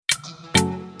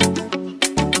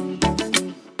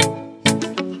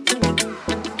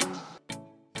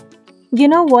You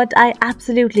know what I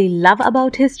absolutely love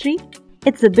about history?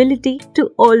 Its ability to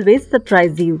always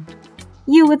surprise you.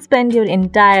 You would spend your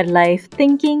entire life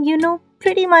thinking you know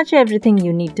pretty much everything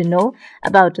you need to know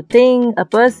about a thing, a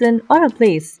person, or a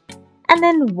place. And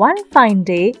then one fine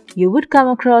day, you would come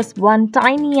across one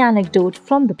tiny anecdote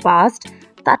from the past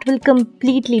that will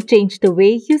completely change the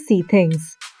way you see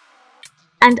things.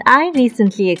 And I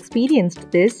recently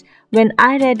experienced this when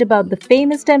I read about the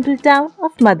famous temple town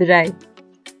of Madurai.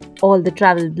 All the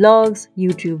travel blogs,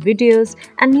 YouTube videos,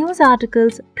 and news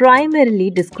articles primarily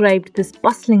described this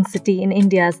bustling city in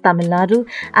India's Tamil Nadu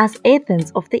as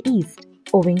Athens of the East,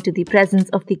 owing to the presence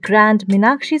of the grand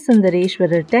Meenakshi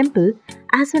Sundareshwarar temple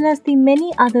as well as the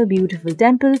many other beautiful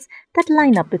temples that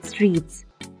line up its streets.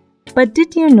 But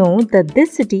did you know that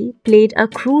this city played a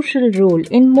crucial role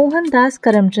in Mohandas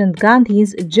Karamchand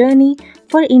Gandhi's journey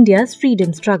for India's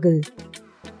freedom struggle?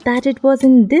 That it was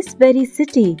in this very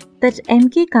city that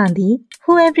M.K. Gandhi,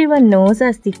 who everyone knows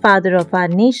as the father of our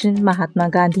nation,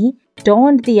 Mahatma Gandhi,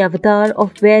 donned the avatar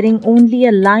of wearing only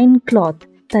a lion cloth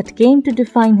that came to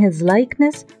define his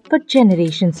likeness for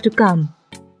generations to come.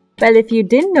 Well, if you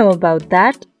didn't know about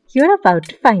that, you're about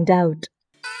to find out.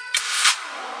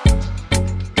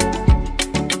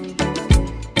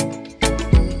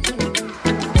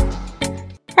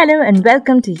 Hello and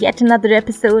welcome to yet another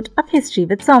episode of History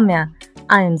with Soumya.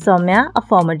 I am Soumya, a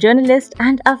former journalist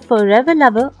and a forever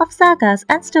lover of sagas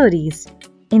and stories.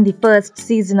 In the first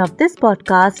season of this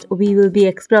podcast, we will be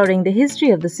exploring the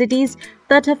history of the cities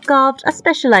that have carved a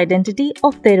special identity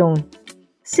of their own.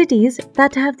 Cities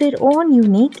that have their own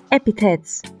unique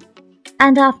epithets.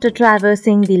 And after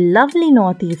traversing the lovely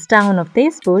northeast town of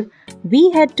Tezpur,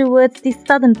 we head towards the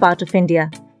southern part of India,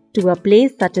 to a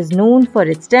place that is known for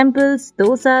its temples,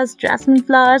 dosas, jasmine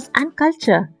flowers and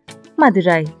culture,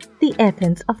 Madurai, the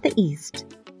Athens of the East.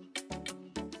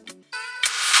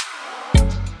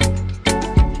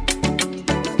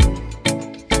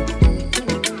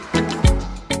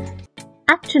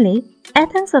 Actually,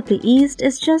 Athens of the East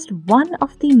is just one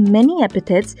of the many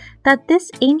epithets that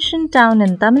this ancient town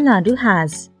in Tamil Nadu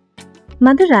has.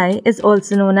 Madurai is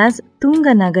also known as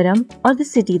Tunga Nagaram or the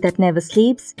city that never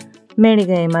sleeps,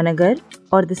 Medigai Managar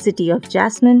or the city of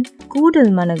Jasmine, Kudal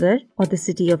Managar or the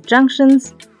city of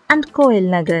junctions, and Koil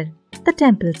Nagar, the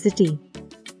temple city.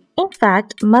 In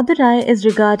fact, Madurai is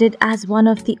regarded as one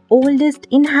of the oldest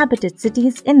inhabited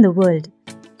cities in the world.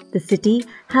 The city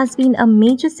has been a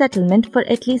major settlement for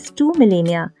at least 2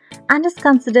 millennia and is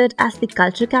considered as the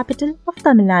culture capital of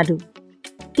Tamil Nadu.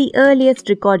 The earliest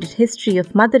recorded history of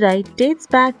Madurai dates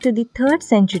back to the 3rd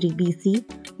century BC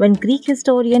when Greek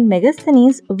historian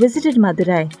Megasthenes visited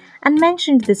Madurai and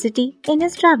mentioned the city in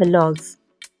his travel logs.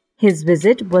 His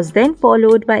visit was then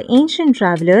followed by ancient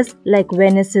travelers like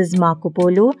Venice's Marco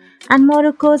Polo and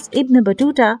Morocco's Ibn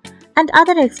Battuta and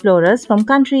other explorers from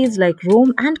countries like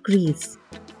Rome and Greece.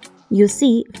 You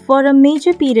see, for a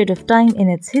major period of time in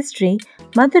its history,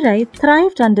 Madurai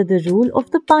thrived under the rule of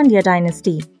the Pandya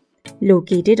dynasty.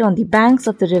 Located on the banks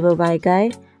of the river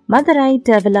Vaigai, Madurai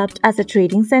developed as a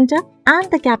trading center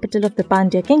and the capital of the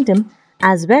Pandya kingdom,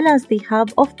 as well as the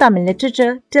hub of Tamil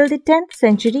literature till the 10th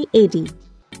century AD,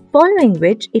 following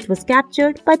which it was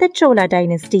captured by the Chola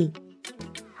dynasty.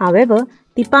 However,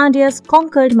 the Pandyas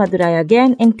conquered Madurai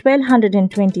again in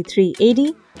 1223 AD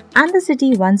and the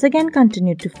city once again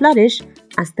continued to flourish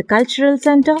as the cultural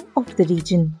center of the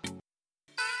region.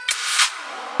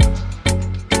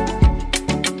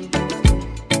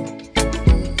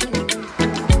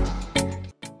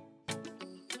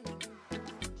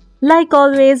 Like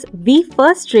always, we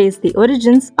first trace the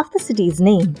origins of the city's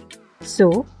name.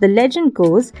 So, the legend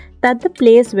goes that the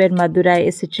place where Madurai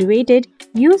is situated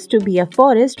used to be a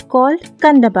forest called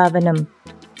Kandabhavanam.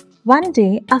 One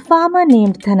day, a farmer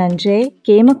named Dhananjay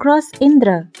came across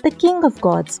Indra, the king of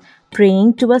gods,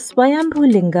 praying to a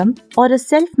Swayambhu Lingam or a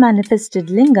self-manifested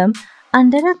lingam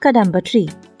under a Kadamba tree.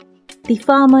 The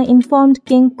farmer informed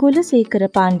King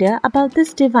Kulasekara Pandya about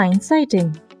this divine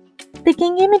sighting. The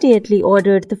king immediately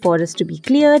ordered the forest to be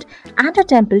cleared and a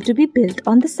temple to be built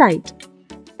on the site.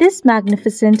 This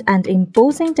magnificent and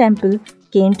imposing temple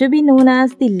came to be known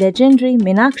as the legendary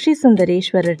Meenakshi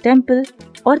Sundareshwarar temple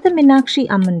or the Meenakshi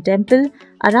Amman temple,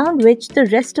 around which the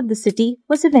rest of the city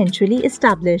was eventually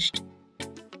established.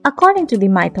 According to the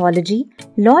mythology,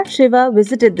 Lord Shiva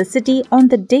visited the city on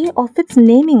the day of its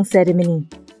naming ceremony.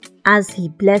 As he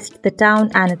blessed the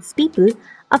town and its people,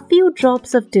 a few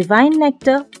drops of divine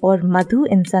nectar or madhu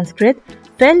in Sanskrit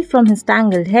fell from his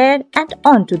tangled hair and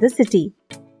onto the city.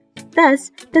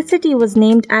 Thus, the city was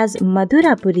named as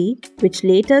Madhurapuri, which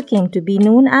later came to be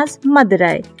known as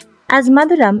Madurai, as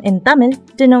Maduram in Tamil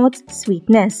denotes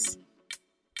sweetness.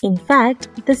 In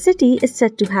fact, the city is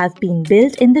said to have been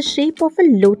built in the shape of a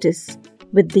lotus,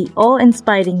 with the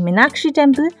awe-inspiring Meenakshi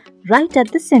temple right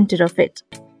at the center of it.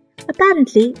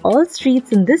 Apparently, all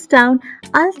streets in this town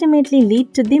ultimately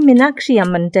lead to the Meenakshi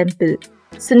Amman temple.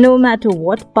 So no matter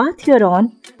what path you're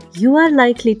on, you are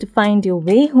likely to find your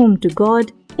way home to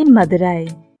God in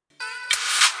Madurai.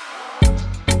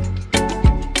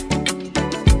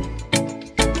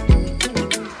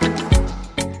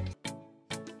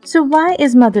 So why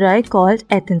is Madurai called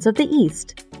Athens of the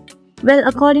East? Well,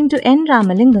 according to N.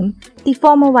 Ramalingam, the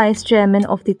former vice chairman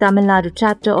of the Tamil Nadu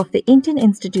chapter of the Indian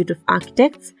Institute of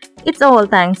Architects, it's all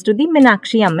thanks to the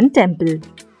Meenakshi Amman temple.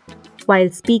 While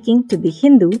speaking to The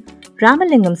Hindu,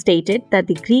 Ramalingam stated that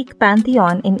the Greek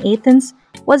pantheon in Athens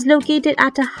was located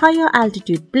at a higher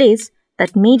altitude place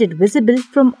that made it visible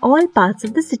from all parts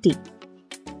of the city.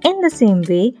 In the same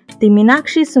way, the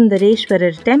Meenakshi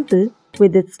Sundareshwarar temple,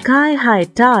 with its sky-high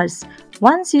towers,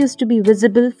 once used to be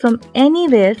visible from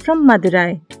anywhere from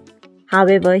Madurai.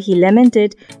 However, he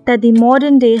lamented that the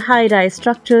modern-day high-rise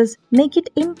structures make it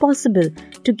impossible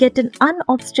to get an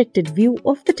unobstructed view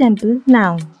of the temple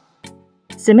now.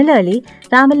 Similarly,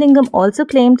 Ramalingam also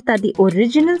claimed that the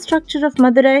original structure of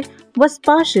Madurai was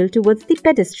partial towards the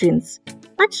pedestrians,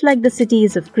 much like the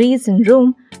cities of Greece and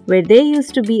Rome, where there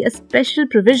used to be a special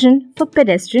provision for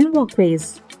pedestrian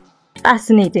walkways.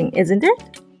 Fascinating, isn't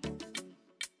it?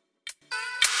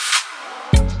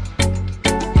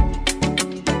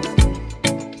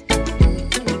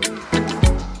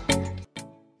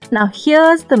 Now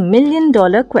here's the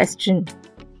million-dollar question.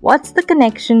 What's the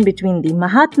connection between the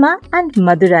Mahatma and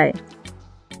Madurai?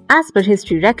 As per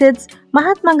history records,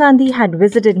 Mahatma Gandhi had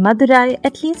visited Madurai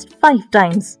at least 5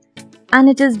 times. And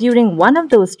it is during one of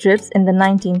those trips in the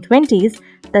 1920s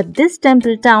that this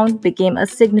temple town became a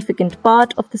significant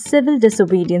part of the civil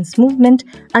disobedience movement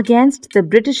against the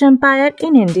British Empire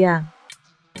in India.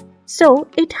 So,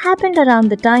 it happened around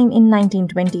the time in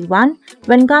 1921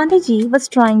 when Gandhiji was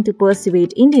trying to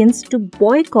persuade Indians to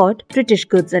boycott British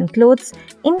goods and clothes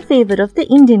in favor of the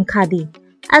Indian khadi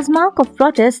as mark of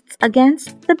protests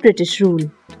against the British rule.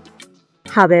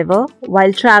 However,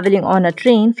 while travelling on a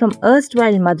train from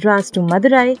erstwhile Madras to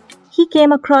Madurai, he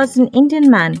came across an Indian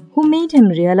man who made him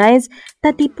realize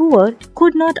that the poor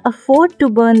could not afford to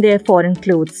burn their foreign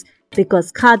clothes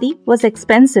because khadi was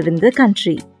expensive in the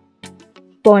country.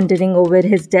 Pondering over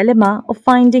his dilemma of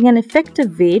finding an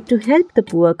effective way to help the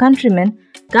poor countrymen,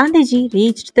 Gandhiji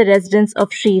reached the residence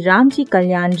of Sri Ramji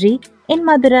Kalyanji in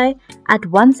Madurai at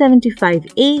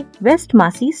 175A West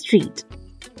Masi Street.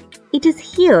 It is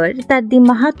here that the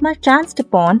Mahatma chanced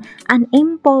upon an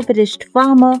impoverished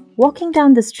farmer walking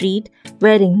down the street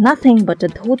wearing nothing but a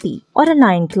dhoti or a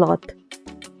loincloth.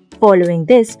 Following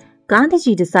this,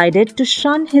 Gandhiji decided to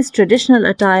shun his traditional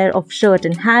attire of shirt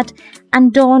and hat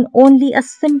and don only a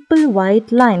simple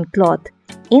white loincloth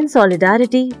in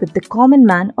solidarity with the common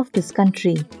man of this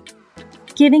country.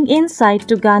 Giving insight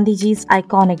to Gandhiji's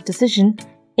iconic decision,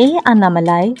 A.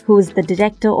 Annamalai, who is the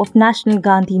director of National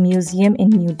Gandhi Museum in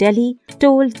New Delhi,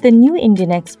 told the New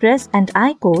Indian Express, and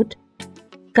I quote,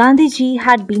 Gandhiji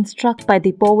had been struck by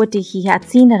the poverty he had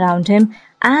seen around him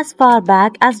as far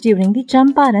back as during the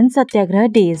Champaran Satyagraha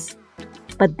days.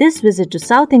 But this visit to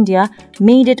South India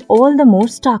made it all the more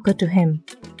starker to him.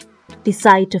 The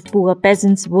sight of poor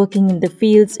peasants working in the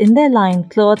fields in their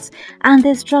loincloths and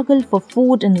their struggle for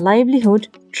food and livelihood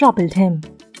troubled him.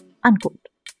 Unquote.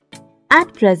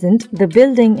 At present, the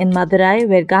building in Madurai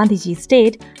where Gandhiji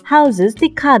stayed houses the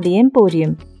Khadi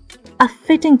Emporium. A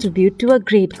fitting tribute to a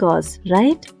great cause,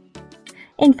 right?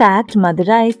 In fact,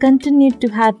 Madurai continued to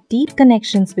have deep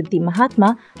connections with the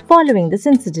Mahatma following this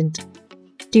incident.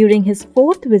 During his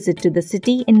 4th visit to the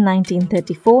city in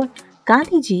 1934,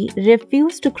 Gandhiji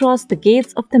refused to cross the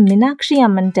gates of the Meenakshi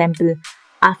Amman temple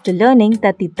after learning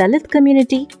that the Dalit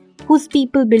community, whose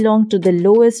people belonged to the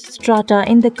lowest strata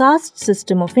in the caste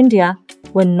system of India,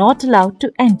 were not allowed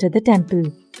to enter the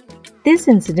temple. This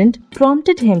incident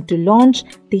prompted him to launch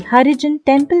the Harijan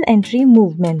temple entry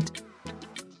movement.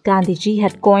 Gandhiji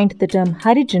had coined the term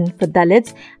Harijan for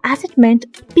Dalits as it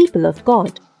meant people of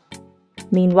God.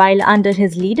 Meanwhile, under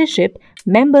his leadership,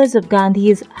 members of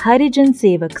Gandhi's Harijan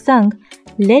Sevak Sangh,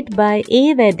 led by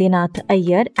A. Vaidyanath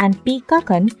Iyer and P.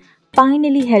 Kakan,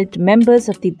 finally helped members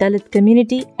of the Dalit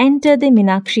community enter the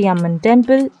Meenakshi Amman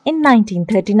temple in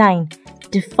 1939,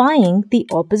 defying the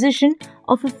opposition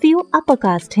of a few upper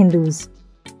caste Hindus.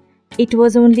 It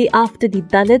was only after the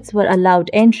Dalits were allowed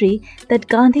entry that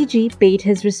Gandhiji paid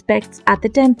his respects at the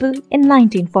temple in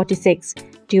 1946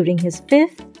 during his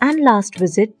 5th and last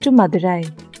visit to Madurai.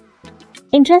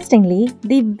 Interestingly,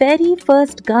 the very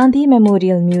first Gandhi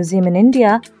Memorial Museum in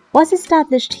India was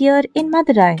established here in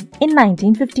Madurai in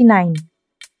 1959.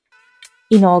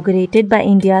 Inaugurated by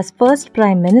India's first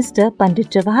Prime Minister Pandit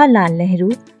Jawaharlal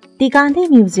Nehru, the Gandhi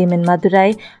Museum in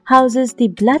Madurai houses the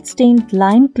blood-stained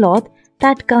lion cloth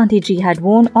that Gandhiji had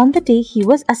worn on the day he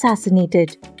was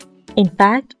assassinated. In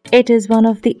fact, it is one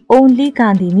of the only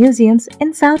Gandhi museums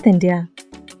in South India.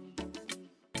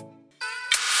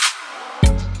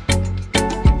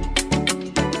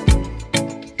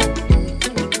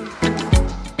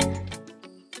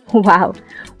 Wow,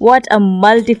 what a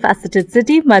multifaceted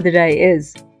city Madurai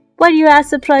is. Were you as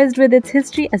surprised with its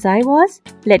history as I was?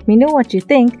 Let me know what you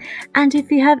think, and if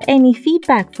you have any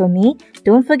feedback for me,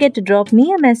 don't forget to drop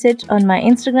me a message on my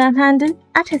Instagram handle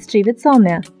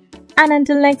 @HistoryWithSoumya. And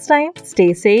until next time,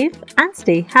 stay safe and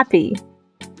stay happy.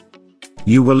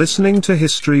 You were listening to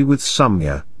History with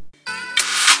Soumya.